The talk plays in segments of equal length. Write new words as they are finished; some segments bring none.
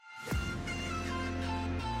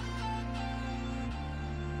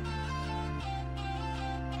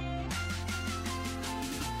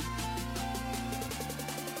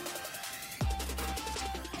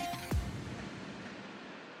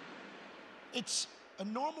It's a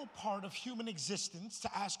normal part of human existence to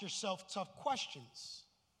ask yourself tough questions.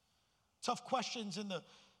 Tough questions in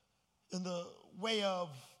the way of,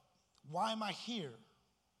 why am I here?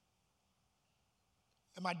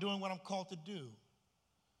 Am I doing what I'm called to do?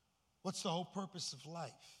 What's the whole purpose of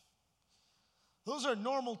life? Those are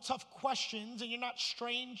normal, tough questions, and you're not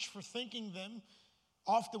strange for thinking them.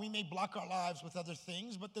 Often we may block our lives with other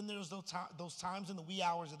things, but then there's those times in the wee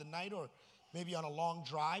hours of the night, or maybe on a long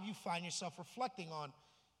drive, you find yourself reflecting on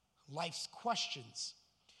life's questions.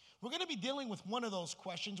 We're going to be dealing with one of those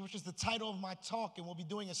questions, which is the title of my talk, and we'll be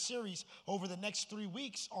doing a series over the next 3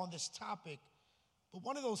 weeks on this topic. But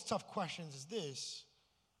one of those tough questions is this: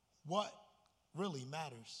 what really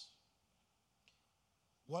matters?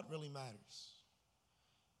 What really matters?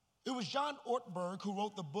 It was John Ortberg who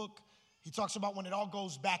wrote the book. He talks about when it all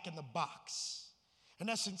goes back in the box. In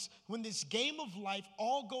essence, when this game of life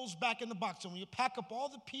all goes back in the box, and when you pack up all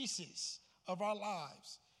the pieces of our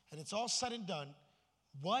lives, and it's all said and done,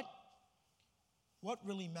 what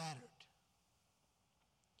really mattered?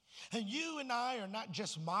 And you and I are not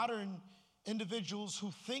just modern individuals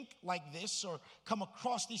who think like this or come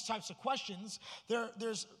across these types of questions.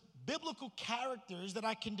 There's biblical characters that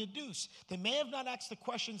I can deduce. They may have not asked the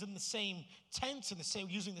questions in the same tense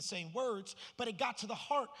and using the same words, but it got to the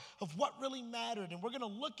heart of what really mattered. And we're going to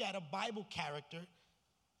look at a Bible character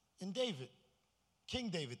in David, King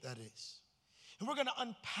David, that is. And we're going to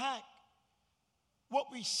unpack what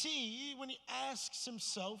we see when he asks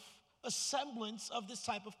himself a semblance of this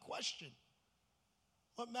type of question.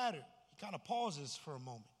 What mattered? He kind of pauses for a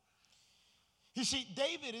moment. You see,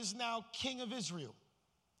 David is now king of Israel.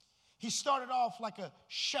 He started off like a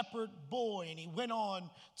shepherd boy, and he went on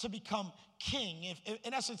to become king.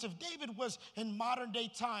 In essence, if David was in modern day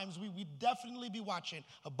times, we'd definitely be watching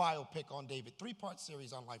a biopic on David. 3-part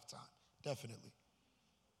series on Lifetime, definitely.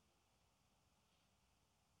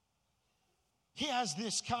 He has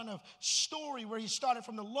this kind of story where he started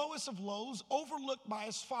from the lowest of lows, overlooked by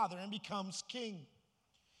his father, and becomes king.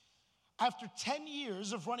 After 10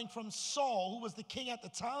 years of running from Saul, who was the king at the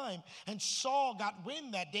time, and Saul got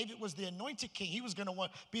wind that David was the anointed king, he was going to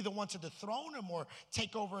be the one to dethrone him or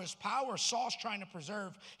take over his power. Saul's trying to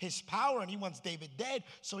preserve his power, and he wants David dead.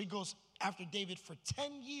 So he goes after David for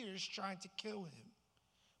 10 years trying to kill him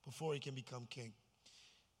before he can become king.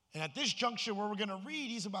 And at this juncture where we're going to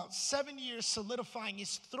read, he's about 7 years solidifying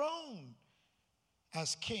his throne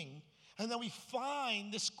as king. And then we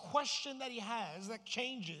find this question that he has that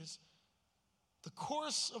changes the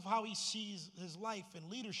course of how he sees his life and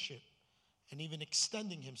leadership, and even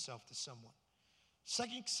extending himself to someone. 2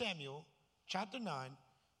 Samuel chapter 9,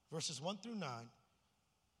 verses 1 through 9.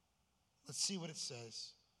 Let's see what it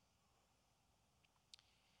says.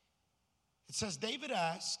 It says, David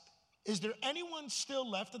asked, "Is there anyone still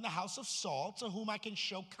left in the house of Saul to whom I can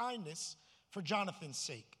show kindness for Jonathan's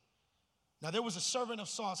sake?" Now there was a servant of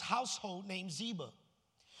Saul's household named Ziba.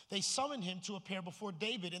 They summoned him to appear before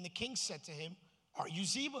David, and the king said to him, "Are you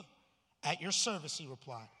Ziba?" "At your service," he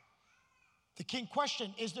replied. The king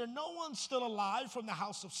questioned, "Is there no one still alive from the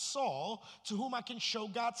house of Saul to whom I can show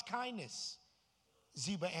God's kindness?"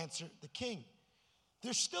 Ziba answered the king,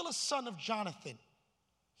 "There's still a son of Jonathan.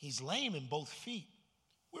 He's lame in both feet."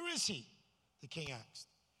 "Where is he?" the king asked.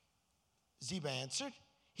 Ziba answered,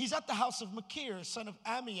 "He's at the house of Machir, son of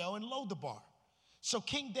Amiel, in Lodabar." So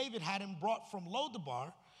King David had him brought from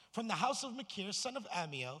Lodabar, from the house of Machir, son of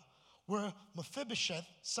Amiel, where Mephibosheth,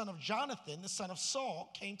 son of Jonathan, the son of Saul,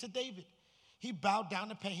 came to David. He bowed down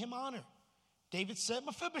to pay him honor. David said,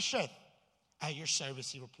 "Mephibosheth." "At your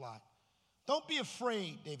service," he replied. "Don't be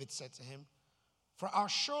afraid," David said to him, "for I'll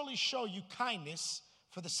surely show you kindness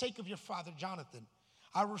for the sake of your father Jonathan.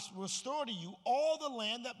 I will restore to you all the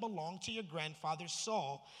land that belonged to your grandfather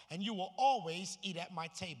Saul, and you will always eat at my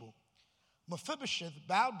table." Mephibosheth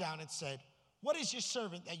bowed down and said, "What is your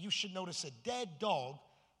servant that you should notice a dead dog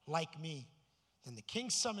like me?" Then the king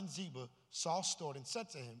summoned Ziba, Saul's steward, and said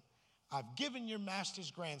to him, "I've given your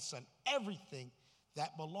master's grandson everything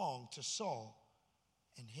that belonged to Saul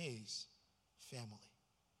and his family."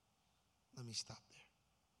 Let me stop there.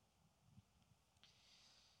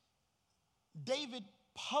 David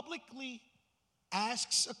publicly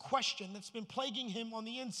asks a question that's been plaguing him on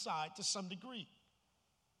the inside to some degree.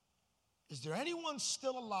 Is there anyone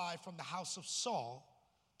still alive from the house of Saul,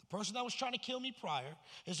 the person that was trying to kill me prior?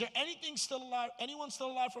 Is there anyone still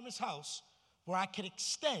alive from his house where I could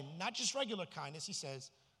extend, not just regular kindness, he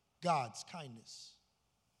says, God's kindness?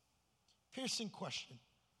 Piercing question.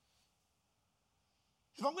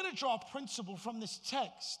 If I'm going to draw a principle from this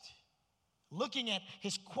text, looking at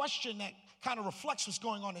his question that kind of reflects what's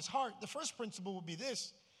going on in his heart, the first principle would be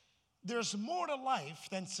this: there's more to life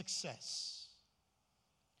than success.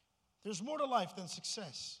 There's more to life than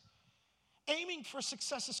success. Aiming for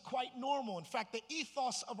success is quite normal. In fact, the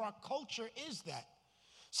ethos of our culture is that.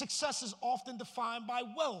 Success is often defined by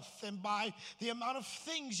wealth and by the amount of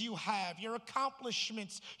things you have, your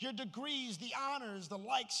accomplishments, your degrees, the honors, the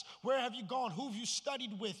likes, where have you gone, who have you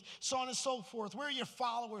studied with, so on and so forth. Where are your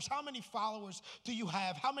followers? How many followers do you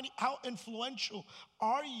have? How influential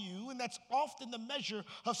are you? And that's often the measure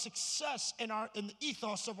of success in the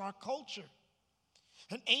ethos of our culture.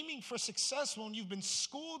 And aiming for success, when you've been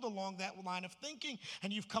schooled along that line of thinking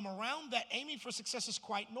and you've come around that, aiming for success is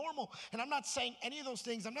quite normal. And I'm not saying any of those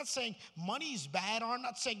things. I'm not saying money's bad, or I'm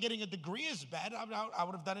not saying getting a degree is bad. I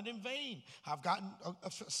would have done it in vain. I've gotten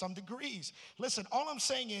some degrees. Listen, all I'm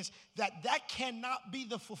saying is that cannot be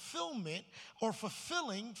the fulfillment or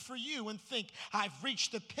fulfilling for you and think, I've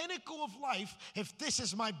reached the pinnacle of life if this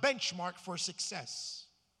is my benchmark for success.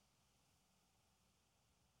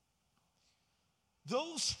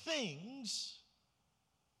 Those things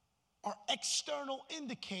are external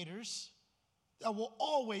indicators that will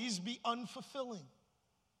always be unfulfilling.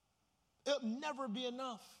 It'll never be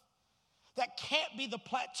enough. That can't be the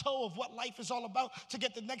plateau of what life is all about, to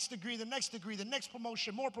get the next degree, the next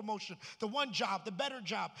promotion, more promotion, the one job, the better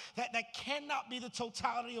job. That cannot be the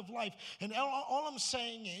totality of life. And all I'm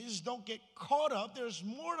saying is, don't get caught up. There's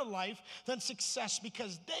more to life than success,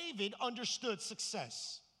 because David understood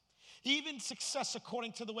success. Even success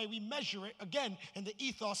according to the way we measure it, again, in the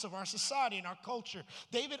ethos of our society and our culture.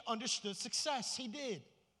 David understood success. He did.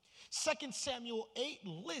 2 Samuel 8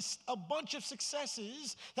 lists a bunch of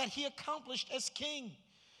successes that he accomplished as king.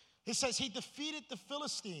 It says he defeated the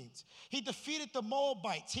Philistines. He defeated the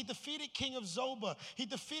Moabites. He defeated King of Zobah. He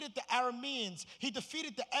defeated the Arameans. He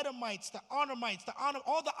defeated the Edomites, the Anamites,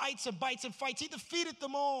 all the ites and bites and fights. He defeated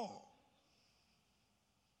them all.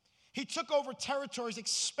 He took over territories,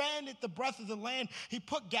 expanded the breadth of the land. He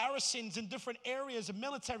put garrisons in different areas, a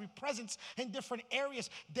military presence in different areas.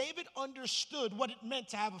 David understood what it meant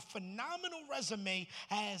to have a phenomenal resume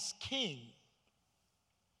as king.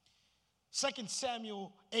 2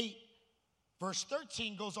 Samuel 8, verse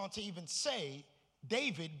 13 goes on to even say,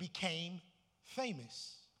 David became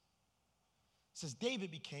famous. It says David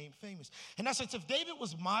became famous. In essence, if David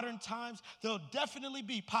was modern times, there'll definitely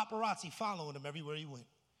be paparazzi following him everywhere he went.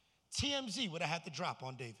 TMZ would have had to drop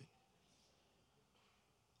on David.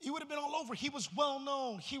 He would have been all over. He was well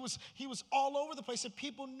known. He was all over the place, and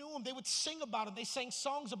people knew him. They would sing about him. They sang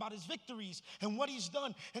songs about his victories and what he's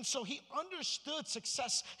done. And so he understood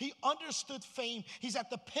success. He understood fame. He's at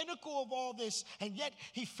the pinnacle of all this, and yet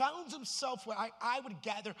he found himself where I would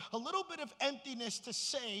gather a little bit of emptiness to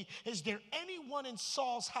say, is there anyone in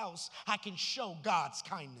Saul's house I can show God's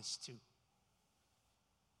kindness to?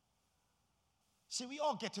 See, we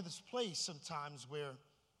all get to this place sometimes where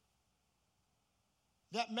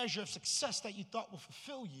that measure of success that you thought will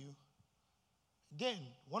fulfill you. Then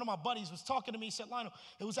one of my buddies was talking to me. He said, Lionel,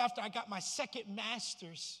 it was after I got my second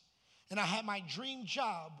master's and I had my dream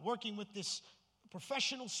job working with this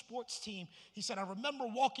professional sports team. He said, I remember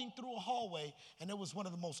walking through a hallway, and it was one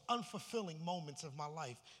of the most unfulfilling moments of my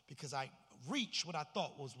life, because I reached what I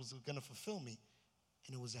thought was going to fulfill me,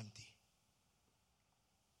 and it was empty.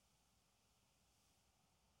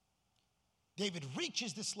 David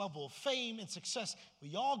reaches this level of fame and success.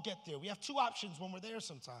 We all get there. We have two options when we're there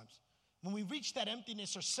sometimes. When we reach that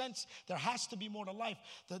emptiness or sense there has to be more to life,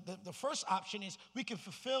 the first option is we can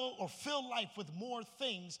fulfill or fill life with more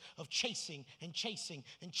things of chasing and chasing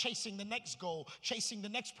and chasing the next goal, chasing the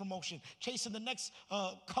next promotion, chasing the next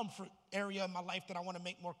comfort area in my life that I want to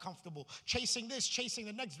make more comfortable, chasing this, chasing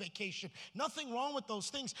the next vacation. Nothing wrong with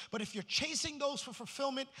those things, but if you're chasing those for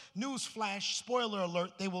fulfillment, newsflash, spoiler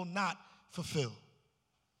alert, they will not fulfill.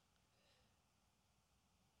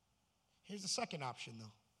 Here's the second option,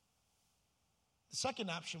 though. The second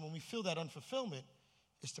option, when we feel that unfulfillment,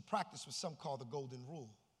 is to practice what some call the golden rule.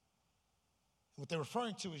 And what they're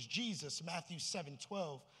referring to is Jesus, Matthew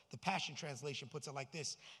 7:12. The Passion Translation puts it like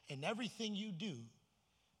this: in everything you do,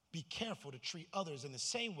 be careful to treat others in the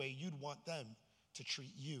same way you'd want them to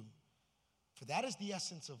treat you. For that is the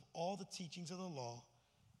essence of all the teachings of the law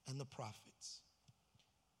and the prophets.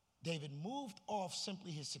 David moved off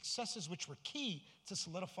simply his successes, which were key to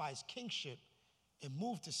solidify his kingship, and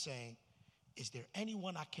moved to saying, is there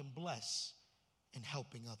anyone I can bless in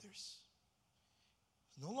helping others?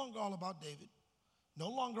 It's no longer all about David, no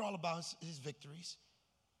longer all about his victories.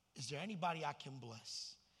 Is there anybody I can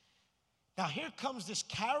bless? Now here comes this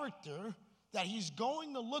character that he's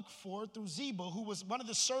going to look for through Ziba, who was one of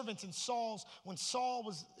the servants in Saul's, when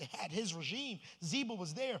Saul had his regime, Ziba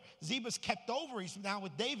was there. Ziba's kept over. He's now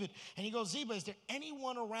with David. And he goes, Ziba, is there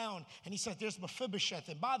anyone around? And he said, there's Mephibosheth.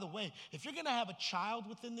 And by the way, if you're going to have a child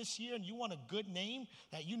within this year and you want a good name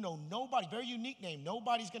that you know nobody, very unique name,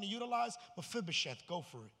 nobody's going to utilize, Mephibosheth, go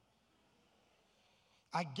for it.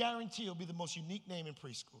 I guarantee it'll be the most unique name in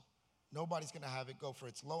preschool. Nobody's going to have it. Go for it.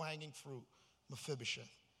 It's low-hanging fruit,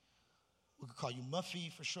 Mephibosheth. We could call you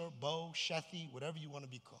Muffy for short, Bo, Shethi, whatever you want to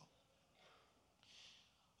be called.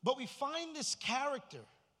 But we find this character,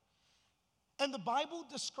 and the Bible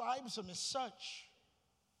describes him as such.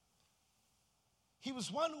 He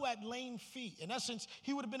was one who had lame feet. In essence,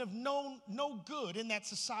 he would have been of no good in that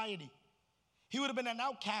society. He would have been an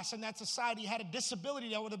outcast in that society. He had a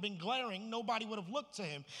disability that would have been glaring. Nobody would have looked to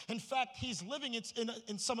him. In fact, he's living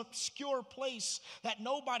in some obscure place that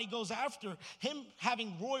nobody goes after. Him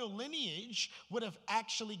having royal lineage would have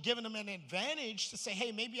actually given him an advantage to say,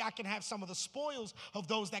 hey, maybe I can have some of the spoils of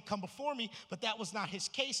those that come before me. But that was not his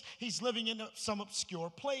case. He's living in some obscure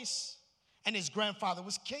place. And his grandfather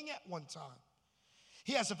was king at one time.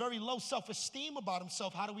 He has a very low self-esteem about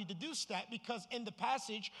himself. How do we deduce that? Because in the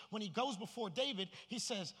passage, when he goes before David, he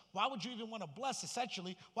says, why would you even want to bless,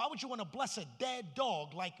 essentially, why would you want to bless a dead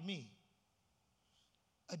dog like me?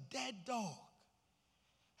 A dead dog.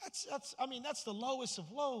 That's the lowest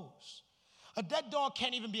of lows. A dead dog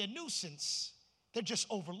can't even be a nuisance. They're just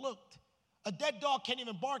overlooked. A dead dog can't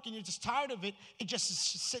even bark and you're just tired of it. It just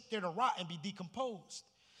sit there to rot and be decomposed.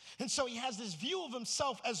 And so he has this view of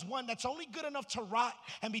himself as one that's only good enough to rot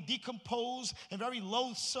and be decomposed and very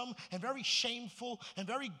loathsome and very shameful and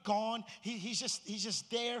very gone. He's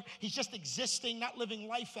just there. He's just existing, not living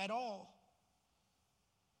life at all.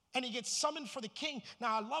 And he gets summoned for the king.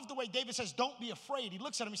 Now, I love the way David says, don't be afraid. He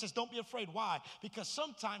looks at him, he says, don't be afraid. Why? Because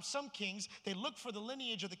sometimes some kings, they look for the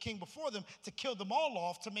lineage of the king before them to kill them all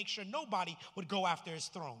off to make sure nobody would go after his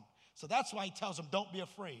throne. So that's why he tells them, don't be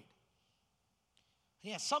afraid. He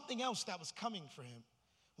had something else that was coming for him.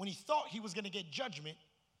 When he thought he was going to get judgment,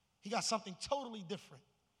 he got something totally different.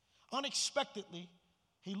 Unexpectedly,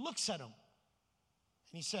 he looks at him and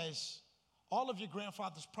he says, all of your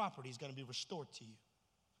grandfather's property is going to be restored to you.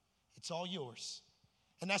 It's all yours.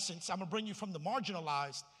 In essence, I'm going to bring you from the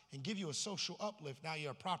marginalized and give you a social uplift. Now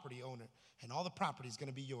you're a property owner and all the property is going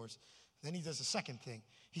to be yours. Then he does the second thing.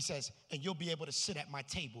 He says, and you'll be able to sit at my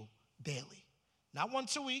table daily. Not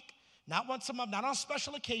once a week. Not once a month, not on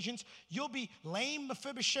special occasions. You'll be lame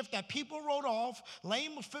Mephibosheth that people wrote off,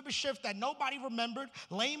 lame Mephibosheth that nobody remembered,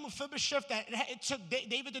 lame Mephibosheth that it took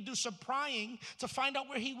David to do some prying to find out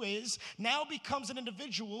where he is, now becomes an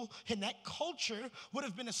individual in that culture would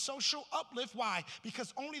have been a social uplift. Why?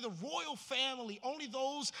 Because only the royal family, only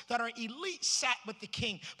those that are elite sat with the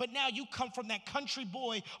king. But now you come from that country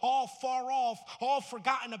boy, all far off, all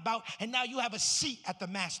forgotten about, and now you have a seat at the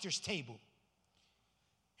master's table.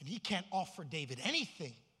 And he can't offer David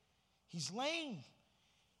anything. He's lame.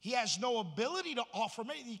 He has no ability to offer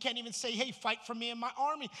me. He can't even say, hey, fight for me in my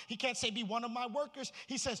army. He can't say, be one of my workers.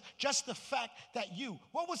 He says, just the fact that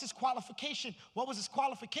what was his qualification? What was his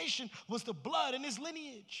qualification was the blood in his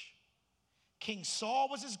lineage. King Saul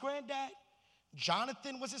was his granddad.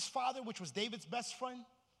 Jonathan was his father, which was David's best friend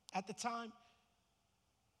at the time.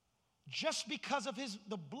 Just because of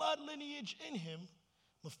the blood lineage in him,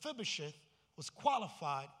 Mephibosheth was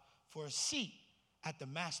qualified for a seat at the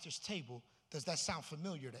master's table. Does that sound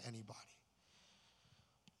familiar to anybody?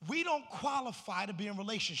 We don't qualify to be in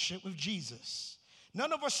relationship with Jesus.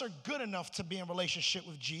 None of us are good enough to be in relationship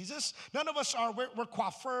with Jesus. None of us are, we're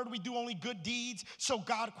coiffured, we do only good deeds, so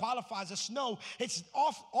God qualifies us. No, it's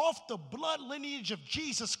off the blood lineage of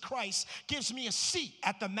Jesus Christ gives me a seat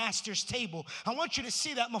at the master's table. I want you to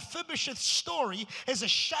see that Mephibosheth's story is a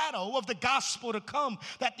shadow of the gospel to come,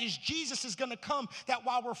 that this Jesus is going to come, that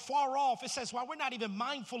while we're far off, it says while we're not even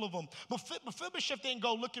mindful of him. Mephibosheth didn't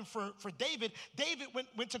go looking for David. David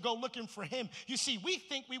went to go looking for him. You see, we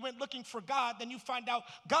think we went looking for God, then you find out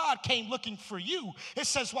God came looking for you. It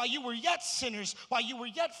says while you were yet sinners, while you were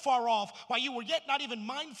yet far off, while you were yet not even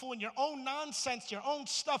mindful in your own nonsense, your own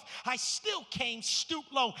stuff, I still came,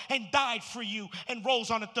 stooped low, and died for you and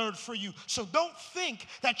rose on the third for you. So don't think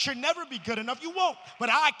that you'll never be good enough. You won't. But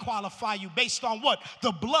I qualify you based on what?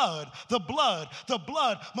 The blood, the blood, the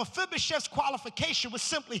blood. Mephibosheth's qualification was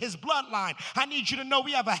simply his bloodline. I need you to know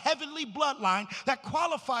we have a heavenly bloodline that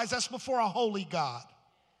qualifies us before a holy God.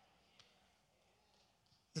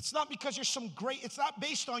 It's not because you're it's not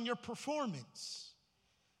based on your performance.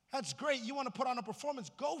 That's great. You want to put on a performance,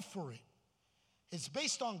 go for it. It's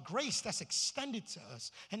based on grace that's extended to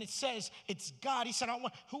us. And it says it's God. He said,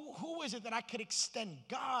 who is it that I could extend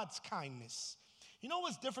God's kindness? You know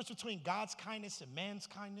what's the difference between God's kindness and man's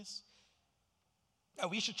kindness that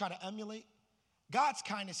we should try to emulate? God's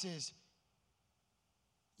kindness is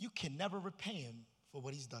you can never repay him for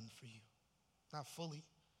what he's done for you. Not fully.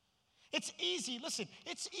 It's easy, listen,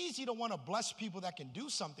 it's easy to want to bless people that can do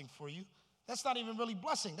something for you. That's not even really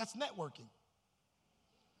blessing, that's networking.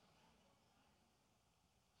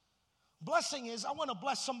 Blessing is, I want to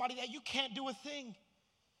bless somebody that you can't do a thing.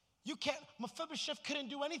 You can't, Mephibosheth couldn't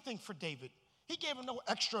do anything for David. He gave him no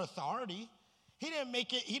extra authority. He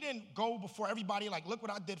didn't go before everybody like, look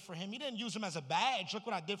what I did for him. He didn't use him as a badge. Look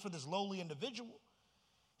what I did for this lowly individual.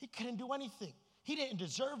 He couldn't do anything. He didn't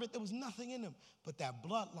deserve it. There was nothing in him but that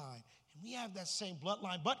bloodline. And we have that same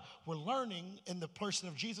bloodline, but we're learning in the person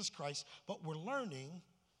of Jesus Christ, but we're learning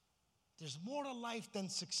there's more to life than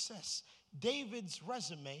success. David's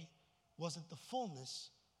resume wasn't the fullness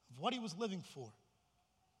of what he was living for.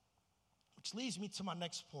 Which leads me to my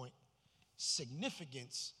next point.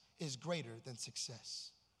 Significance is greater than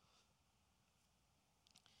success.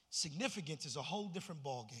 Significance is a whole different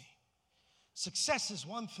ballgame. Success is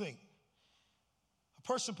one thing. A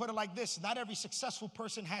person put it like this: not every successful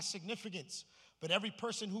person has significance, but every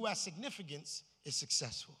person who has significance is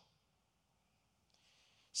successful.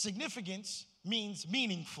 Significance means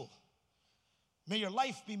meaningful. May your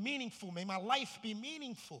life be meaningful. May my life be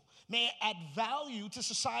meaningful. May it add value to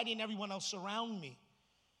society and everyone else around me.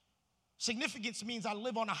 Significance means I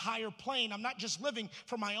live on a higher plane. I'm not just living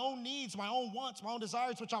for my own needs, my own wants, my own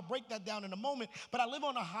desires, which I'll break that down in a moment, but I live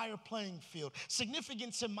on a higher playing field.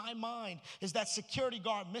 Significance in my mind is that security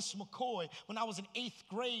guard, Miss McCoy, when I was in 8th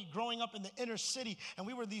grade growing up in the inner city, and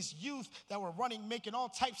we were these youth that were running, making all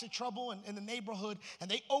types of trouble in the neighborhood,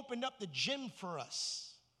 and they opened up the gym for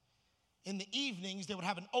us. In the evenings, they would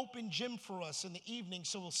have an open gym for us in the evening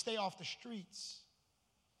so we'll stay off the streets.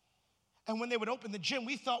 And when they would open the gym,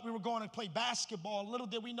 we thought we were going to play basketball. Little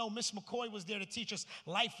did we know Miss McCoy was there to teach us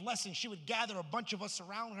life lessons. She would gather a bunch of us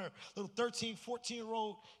around her, little 13,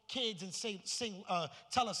 14-year-old kids, and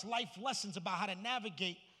tell us life lessons about how to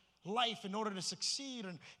navigate life in order to succeed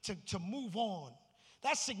and to move on.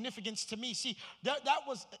 That's significance to me. See, that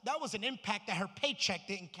was an impact that her paycheck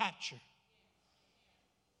didn't capture.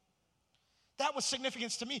 That was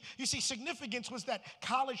significance to me. You see, significance was that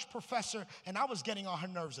college professor, and I was getting on her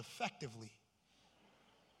nerves effectively.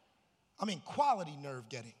 I mean, quality nerve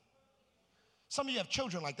getting. Some of you have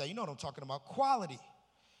children like that. You know what I'm talking about. Quality.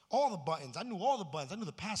 All the buttons. I knew all the buttons. I knew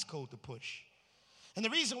the passcode to push. And the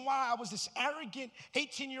reason why I was this arrogant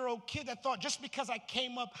 18-year-old kid that thought just because I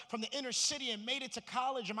came up from the inner city and made it to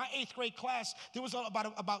college, in my 8th grade class, there was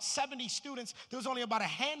about 70 students. There was only about a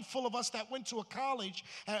handful of us that went to a college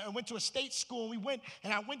and went to a state school.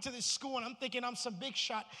 And I went to this school, and I'm thinking I'm some big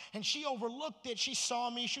shot. And she overlooked it. She saw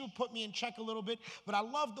me. She would put me in check a little bit. But I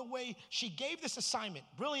love the way she gave this assignment.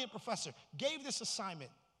 Brilliant professor. Gave this assignment.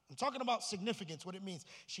 I'm talking about significance, what it means.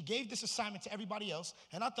 She gave this assignment to everybody else,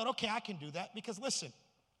 and I thought, okay, I can do that because listen,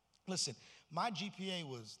 my GPA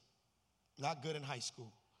was not good in high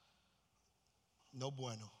school. No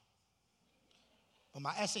bueno. But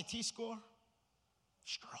my SAT score,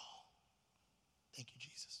 strong. Thank you,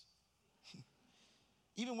 Jesus.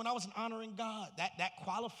 Even when I was honoring God, that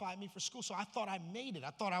qualified me for school. So I thought I made it. I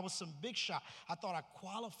thought I was some big shot. I thought I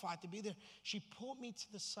qualified to be there. She pulled me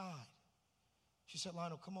to the side. She said,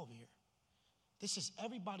 Lionel, come over here. This is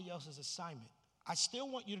everybody else's assignment. I still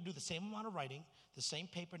want you to do the same amount of writing, the same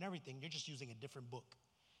paper and everything. You're just using a different book.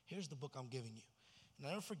 Here's the book I'm giving you. And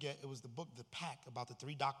I'll never forget, it was the book, The Pact, about the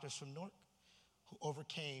 3 doctors from Newark who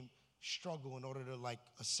overcame struggle in order to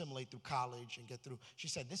assimilate through college and get through. She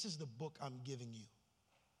said, this is the book I'm giving you.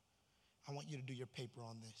 I want you to do your paper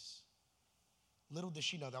on this. Little did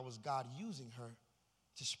she know that was God using her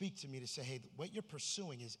to speak to me to say, hey, what you're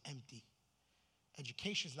pursuing is empty.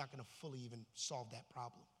 Education is not going to fully even solve that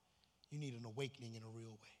problem. You need an awakening in a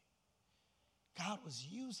real way. God was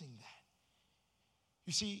using that.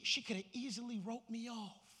 You see, she could have easily wrote me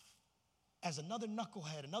off as another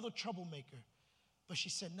knucklehead, another troublemaker. But she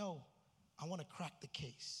said, no, I want to crack the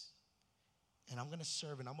case. And I'm going to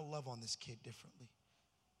serve and I'm going to love on this kid differently.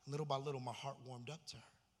 And little by little, my heart warmed up to her.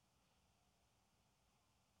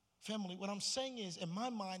 Family, what I'm saying is, in my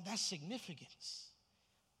mind, that's significance.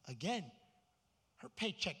 Again, her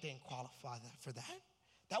paycheck didn't qualify for that.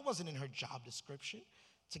 That wasn't in her job description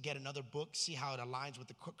to get another book, see how it aligns with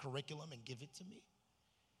the curriculum and give it to me.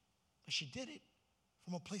 But she did it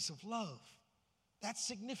from a place of love. That's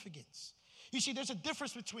significance. You see, there's a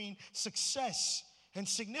difference between success and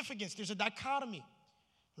significance. There's a dichotomy.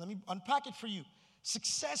 Let me unpack it for you.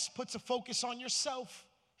 Success puts a focus on yourself.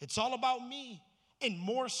 It's all about me and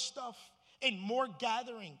more stuff and more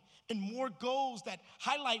gathering and more goals that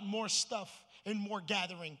highlight more stuff and more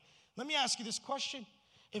gathering. Let me ask you this question.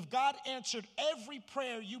 If God answered every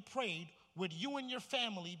prayer you prayed, would you and your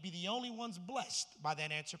family be the only ones blessed by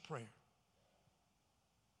that answered prayer?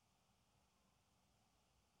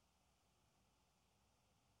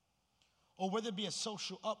 Or would there be a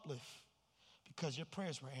social uplift because your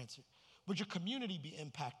prayers were answered? Would your community be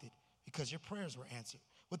impacted because your prayers were answered?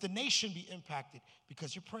 Would the nation be impacted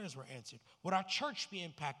because your prayers were answered? Would our church be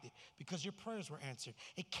impacted because your prayers were answered?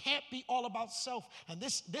 It can't be all about self. And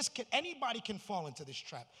anybody can fall into this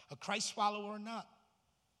trap, a Christ follower or not.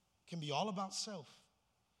 It can be all about self.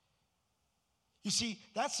 You see,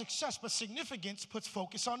 that's success, but significance puts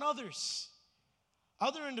focus on others.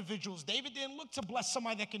 Other individuals. David didn't look to bless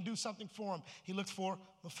somebody that can do something for him. He looked for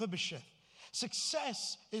Mephibosheth.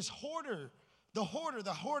 Success is the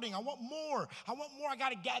hoarding. I want more. I got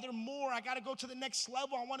to gather more. I got to go to the next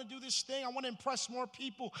level. I want to do this thing. I want to impress more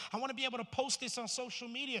people. I want to be able to post this on social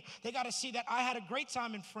media. They got to see that I had a great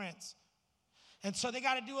time in France. And so they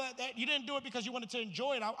got to do it. You didn't do it because you wanted to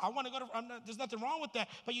enjoy it. I want to go to, there's nothing wrong with that,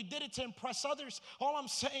 but you did it to impress others. All I'm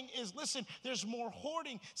saying is, listen, there's more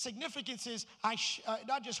hoarding. Significance is,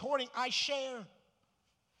 not just hoarding, I share.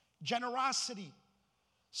 Generosity.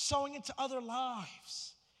 Sowing into other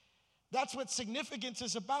lives. That's what significance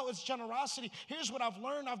is about. It's generosity. Here's what I've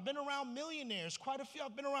learned. I've been around millionaires,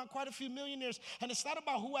 I've been around quite a few millionaires, and it's not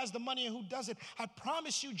about who has the money and who doesn't. I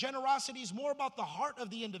promise you, generosity is more about the heart of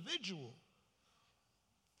the individual.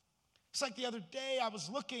 It's like the other day I was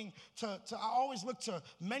looking I always look to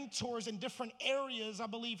mentors in different areas. I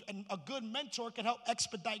believe a good mentor can help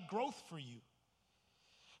expedite growth for you.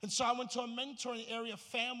 And so I went to a mentor in the area of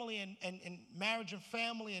family and marriage and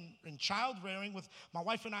family and child rearing with my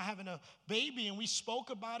wife and I having a baby, and we spoke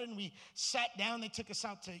about it and we sat down. They took us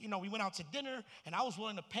out to, we went out to dinner, and I was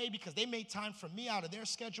willing to pay because they made time for me out of their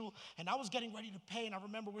schedule, and I was getting ready to pay, and I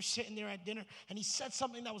remember we're sitting there at dinner, and he said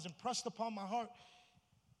something that was impressed upon my heart.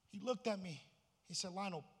 He looked at me. He said,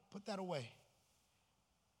 Lionel, put that away.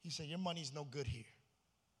 He said, your money's no good here.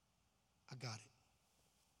 I got it.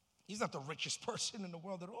 He's not the richest person in the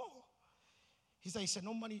world at all. He said,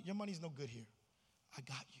 no money, your money's no good here. I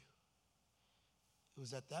got you. It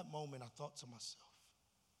was at that moment I thought to myself,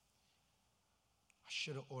 I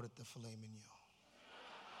should have ordered the filet mignon.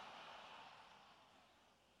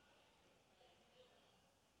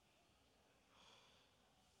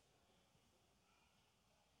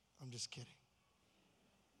 I'm just kidding.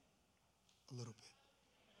 A little bit.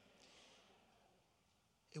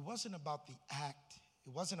 It wasn't about the act.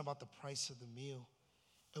 It wasn't about the price of the meal.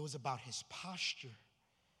 It was about his posture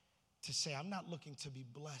to say, I'm not looking to be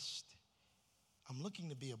blessed. I'm looking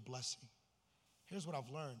to be a blessing. Here's what I've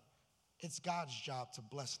learned. It's God's job to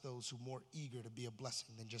bless those who are more eager to be a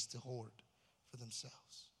blessing than just to hoard for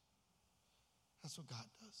themselves. That's what God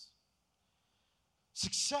does.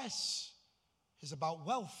 Success is about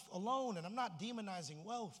wealth alone, and I'm not demonizing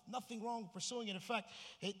wealth. Nothing wrong with pursuing it. In fact,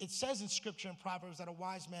 it says in Scripture in Proverbs that a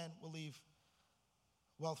wise man will leave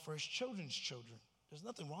wealth for his children's children. There's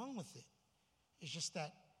nothing wrong with it. It's just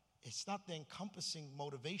that it's not the encompassing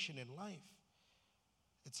motivation in life.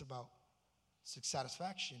 It's about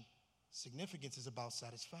satisfaction. Significance is about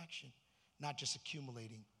satisfaction, not just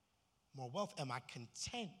accumulating more wealth. Am I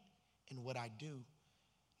content in what I do?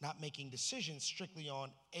 Not making decisions strictly on,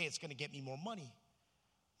 A, it's going to get me more money.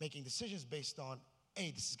 Making decisions based on, A,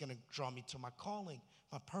 this is going to draw me to my calling,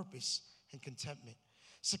 my purpose, and contentment.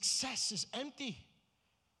 Success is empty.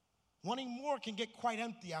 Wanting more can get quite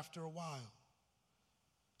empty after a while.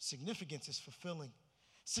 Significance is fulfilling.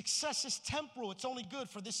 Success is temporal. It's only good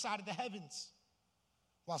for this side of the heavens.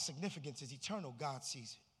 While significance is eternal, God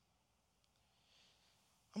sees it.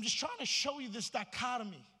 I'm just trying to show you this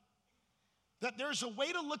dichotomy. That there's a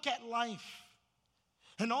way to look at life.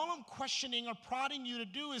 And all I'm questioning or prodding you to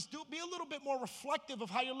do is be a little bit more reflective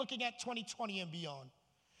of how you're looking at 2020 and beyond.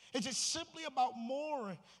 Is it simply about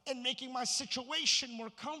more and making my situation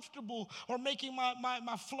more comfortable, or making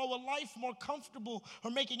my flow of life more comfortable,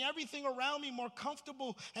 or making everything around me more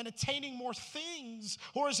comfortable and attaining more things?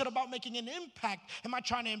 Or is it about making an impact? Am I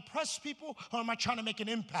trying to impress people, or am I trying to make an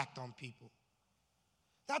impact on people?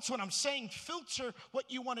 That's what I'm saying. Filter what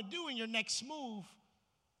you want to do in your next move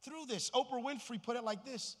through this. Oprah Winfrey put it like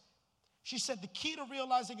this. She said, the key to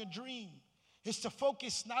realizing a dream is to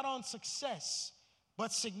focus not on success,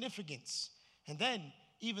 but significance. And then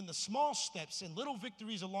even the small steps and little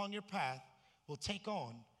victories along your path will take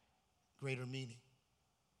on greater meaning.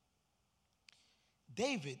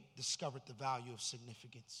 David discovered the value of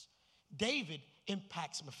significance. David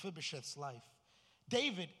impacts Mephibosheth's life.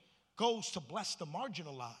 David goes to bless the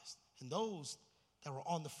marginalized and those that were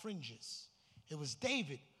on the fringes. It was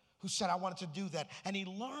David who said, I wanted to do that. And he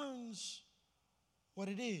learns what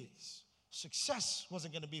it is. Success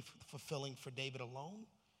wasn't going to be fulfilling for David alone.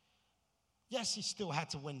 Yes, he still had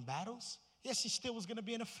to win battles. Yes, he still was going to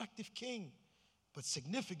be an effective king. But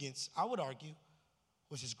significance, I would argue,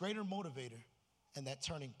 was his greater motivator and that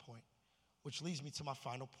turning point, which leads me to my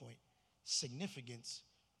final point. Significance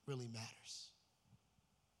really matters.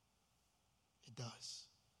 It does.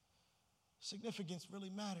 Significance really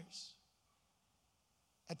matters.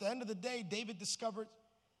 At the end of the day, David discovered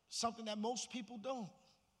something that most people don't.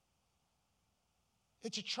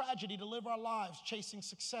 It's a tragedy to live our lives chasing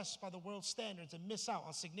success by the world's standards and miss out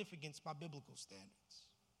on significance by biblical standards.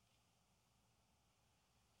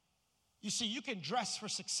 You see, you can dress for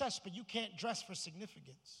success, but you can't dress for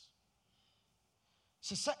significance.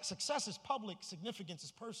 Success is public, significance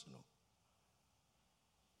is personal.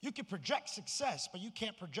 You can project success, but you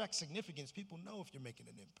can't project significance. People know if you're making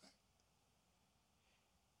an impact.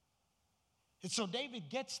 And so David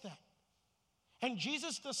gets that. And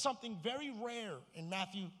Jesus does something very rare in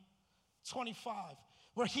Matthew 25,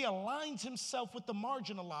 where he aligns himself with the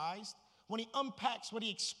marginalized when he unpacks what he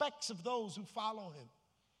expects of those who follow him.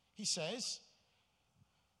 He says,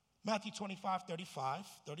 Matthew 25, 35,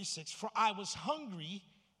 36, for I was hungry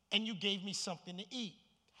and you gave me something to eat.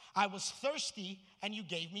 I was thirsty and you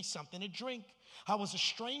gave me something to drink. I was a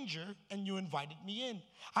stranger and you invited me in.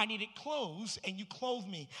 I needed clothes and you clothed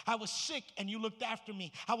me. I was sick and you looked after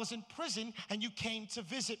me. I was in prison and you came to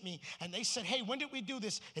visit me. And they said, hey, when did we do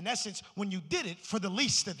this? In essence, when you did it for the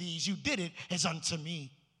least of these, you did it as unto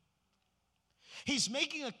me. He's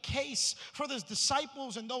making a case for the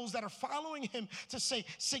disciples and those that are following him to say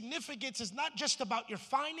significance is not just about your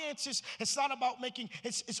finances. It's not about making,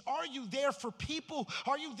 it's are you there for people?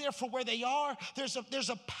 Are you there for where they are? There's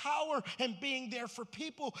a power in being there for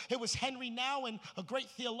people. It was Henry Nouwen, a great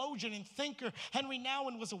theologian and thinker. Henry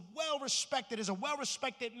Nouwen was a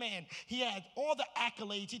well-respected man. He had all the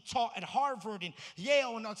accolades. He taught at Harvard and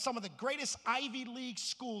Yale and some of the greatest Ivy League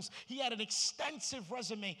schools. He had an extensive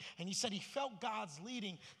resume, and he said he felt God's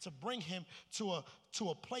leading to bring him to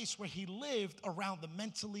a place where he lived around the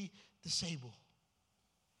mentally disabled.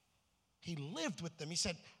 He lived with them. He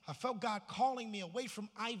said, I felt God calling me away from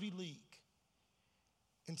Ivy League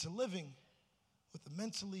into living with the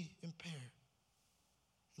mentally impaired,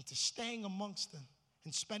 into staying amongst them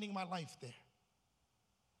and spending my life there.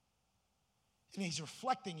 And he's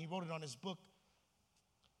reflecting. He wrote it on his book.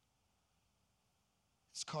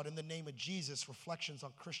 It's called In the Name of Jesus, Reflections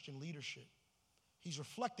on Christian Leadership. He's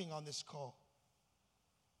reflecting on this call.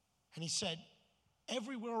 And he said,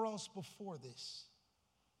 everywhere else before this,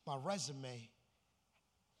 my resume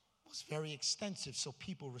was very extensive, so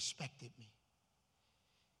people respected me.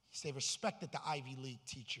 They respected the Ivy League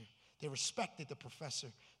teacher. They respected the professor.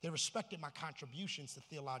 They respected my contributions to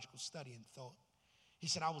theological study and thought. He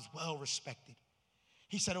said, I was well respected.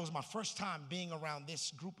 He said, it was my first time being around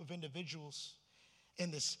this group of individuals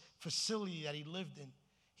in this facility that he lived in.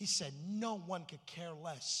 He said no one could care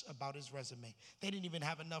less about his resume. They didn't even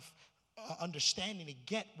have enough understanding to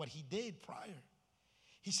get what he did prior.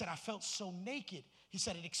 He said, I felt so naked. He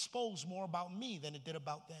said it exposed more about me than it did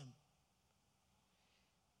about them.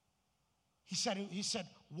 He said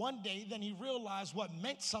one day, then he realized what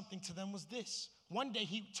meant something to them was this. One day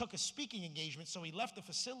he took a speaking engagement, so he left the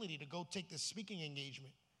facility to go take this speaking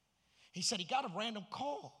engagement. He said he got a random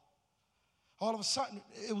call. All of a sudden,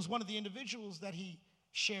 it was one of the individuals that he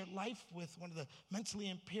shared life with, one of the mentally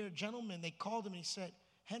impaired gentlemen. They called him and he said,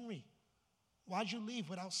 Henry, why'd you leave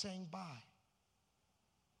without saying bye?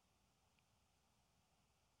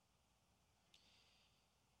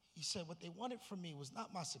 He said what they wanted from me was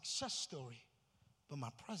not my success story, but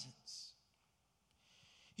my presence.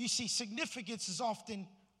 You see, significance is often,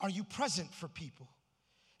 are you present for people?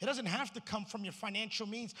 It doesn't have to come from your financial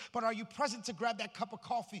means, but are you present to grab that cup of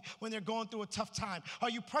coffee when they're going through a tough time? Are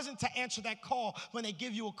you present to answer that call when they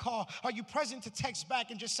give you a call? Are you present to text back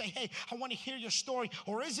and just say, hey, I want to hear your story?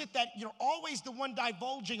 Or is it that you're always the one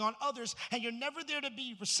divulging on others and you're never there to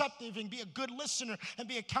be receptive and be a good listener and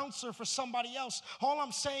be a counselor for somebody else? All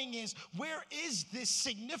I'm saying is, where is this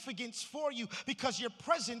significance for you? Because your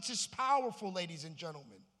presence is powerful, ladies and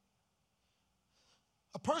gentlemen.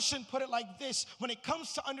 A person put it like this: when it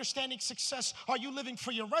comes to understanding success, are you living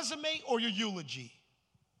for your resume or your eulogy?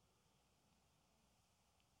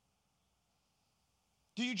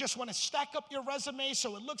 Do you just want to stack up your resume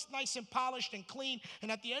so it looks nice and polished and clean,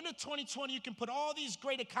 and at the end of 2020 you can put all these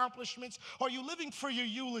great accomplishments? Or are you living for your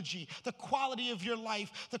eulogy, the quality of your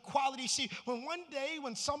life, the quality? See, when one day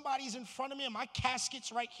when somebody's in front of me and my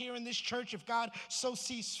casket's right here in this church, if God so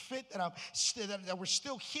sees fit that we're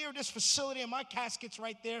still here in this facility and my casket's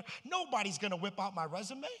right there, nobody's going to whip out my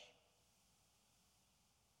resume.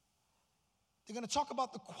 They're going to talk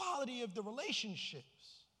about the quality of the relationships.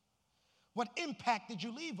 What impact did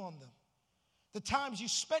you leave on them? The times you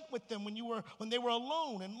spent with them when they were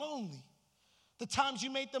alone and lonely. The times you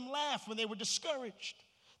made them laugh when they were discouraged.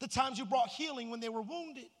 The times you brought healing when they were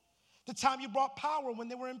wounded. The time you brought power when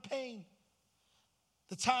they were in pain.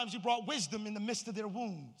 The times you brought wisdom in the midst of their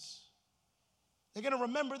wounds. They're going to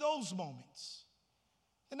remember those moments.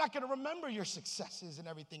 They're not going to remember your successes and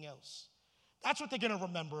everything else. That's what they're going to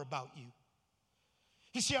remember about you.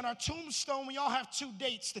 You see, on our tombstone, we all have two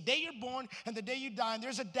dates, the day you're born and the day you die, and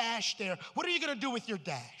there's a dash there. What are you going to do with your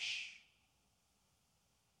dash?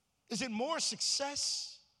 Is it more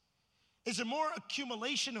success? Is it more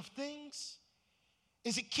accumulation of things?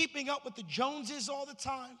 Is it keeping up with the Joneses all the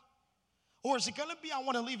time? Or is it going to be, I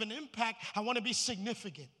want to leave an impact, I want to be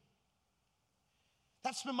significant?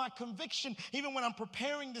 That's been my conviction. Even when I'm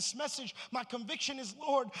preparing this message, my conviction is,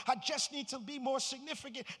 Lord, I just need to be more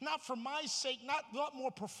significant, not for my sake, not more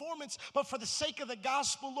performance, but for the sake of the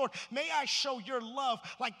gospel, Lord. May I show your love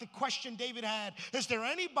like the question David had. Is there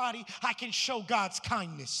anybody I can show God's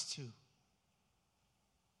kindness to?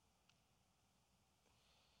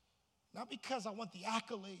 Not because I want the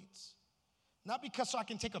accolades, not because so I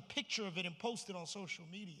can take a picture of it and post it on social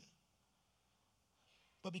media,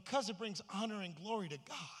 but because it brings honor and glory to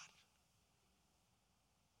God.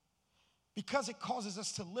 Because it causes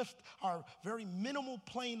us to lift our very minimal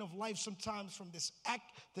plane of life sometimes from this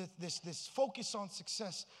focus on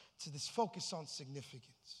success to this focus on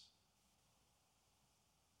significance.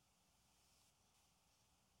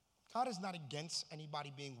 God is not against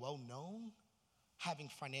anybody being well known, having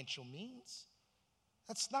financial means.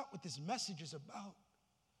 That's not what this message is about.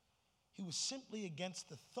 He was simply against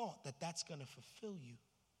the thought that that's going to fulfill you.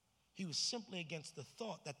 He was simply against the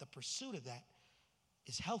thought that the pursuit of that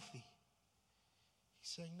is healthy. He's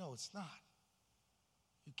saying, no, it's not.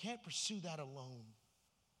 You can't pursue that alone.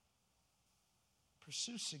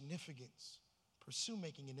 Pursue significance. Pursue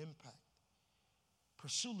making an impact.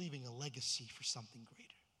 Pursue leaving a legacy for something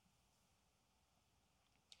greater.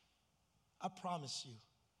 I promise you,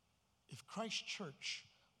 if Christ Church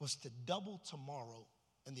was to double tomorrow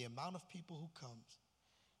in the amount of people who comes,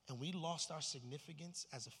 and we lost our significance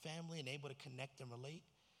as a family and able to connect and relate,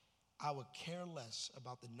 I would care less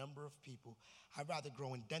about the number of people. I'd rather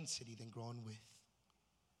grow in density than grow in width.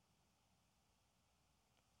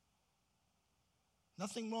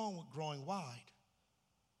 Nothing wrong with growing wide,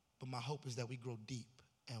 but my hope is that we grow deep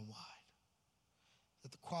and wide.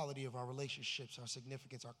 That the quality of our relationships, our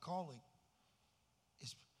significance, our calling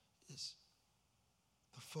is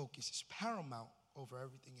the focus, is paramount over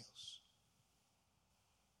everything else.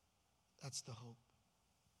 That's the hope.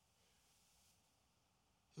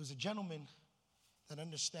 It was a gentleman that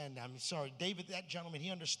understood that. David, that gentleman,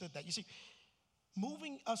 he understood that. You see,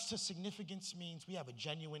 moving us to significance means we have a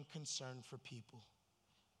genuine concern for people.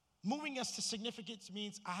 Moving us to significance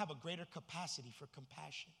means I have a greater capacity for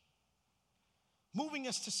compassion. Moving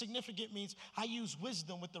us to significant means I use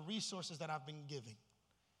wisdom with the resources that I've been given.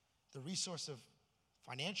 The resource of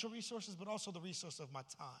financial resources, but also the resource of my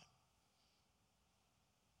time.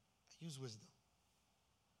 Use wisdom.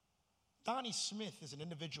 Donnie Smith is an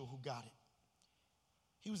individual who got it.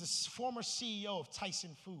 He was the former CEO of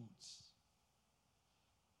Tyson Foods.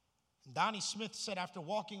 And Donnie Smith said after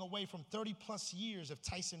walking away from 30 plus years of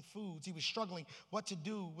Tyson Foods, he was struggling what to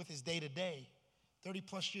do with his day-to-day. 30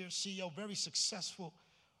 plus years CEO, very successful,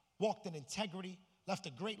 walked in integrity, left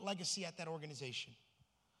a great legacy at that organization.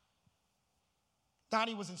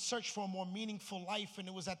 Donnie was in search for a more meaningful life, and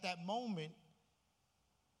it was at that moment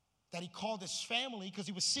that he called his family because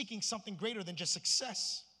he was seeking something greater than just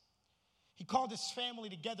success. He called his family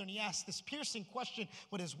together and he asked this piercing question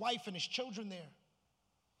with his wife and his children there.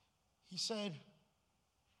 He said,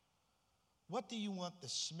 what do you want the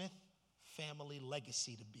Smith family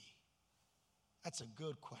legacy to be? That's a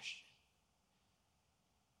good question.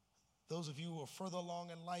 Those of you who are further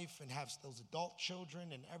along in life and have those adult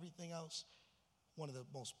children and everything else, one of the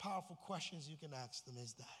most powerful questions you can ask them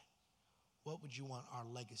is that. What would you want our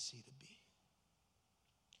legacy to be?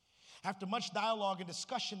 After much dialogue and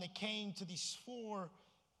discussion, they came to these 4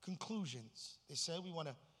 conclusions. They said we want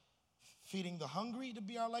feeding the hungry to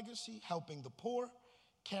be our legacy, helping the poor,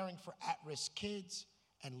 caring for at-risk kids,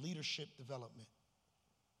 and leadership development.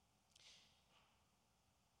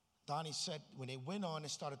 Donnie said when they went on and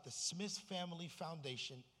started the Smith Family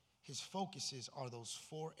Foundation, his focuses are those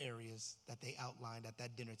 4 areas that they outlined at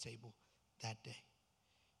that dinner table that day: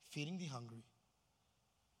 feeding the hungry,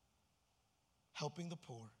 helping the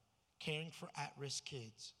poor, caring for at-risk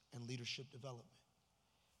kids, and leadership development.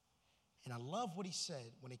 And I love what he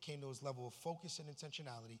said when it came to his level of focus and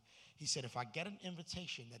intentionality. He said, if I get an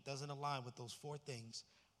invitation that doesn't align with those 4 things,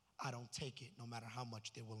 I don't take it no matter how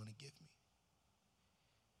much they're willing to give me.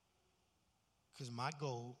 Because my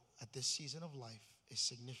goal at this season of life is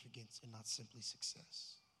significance and not simply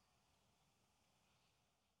success.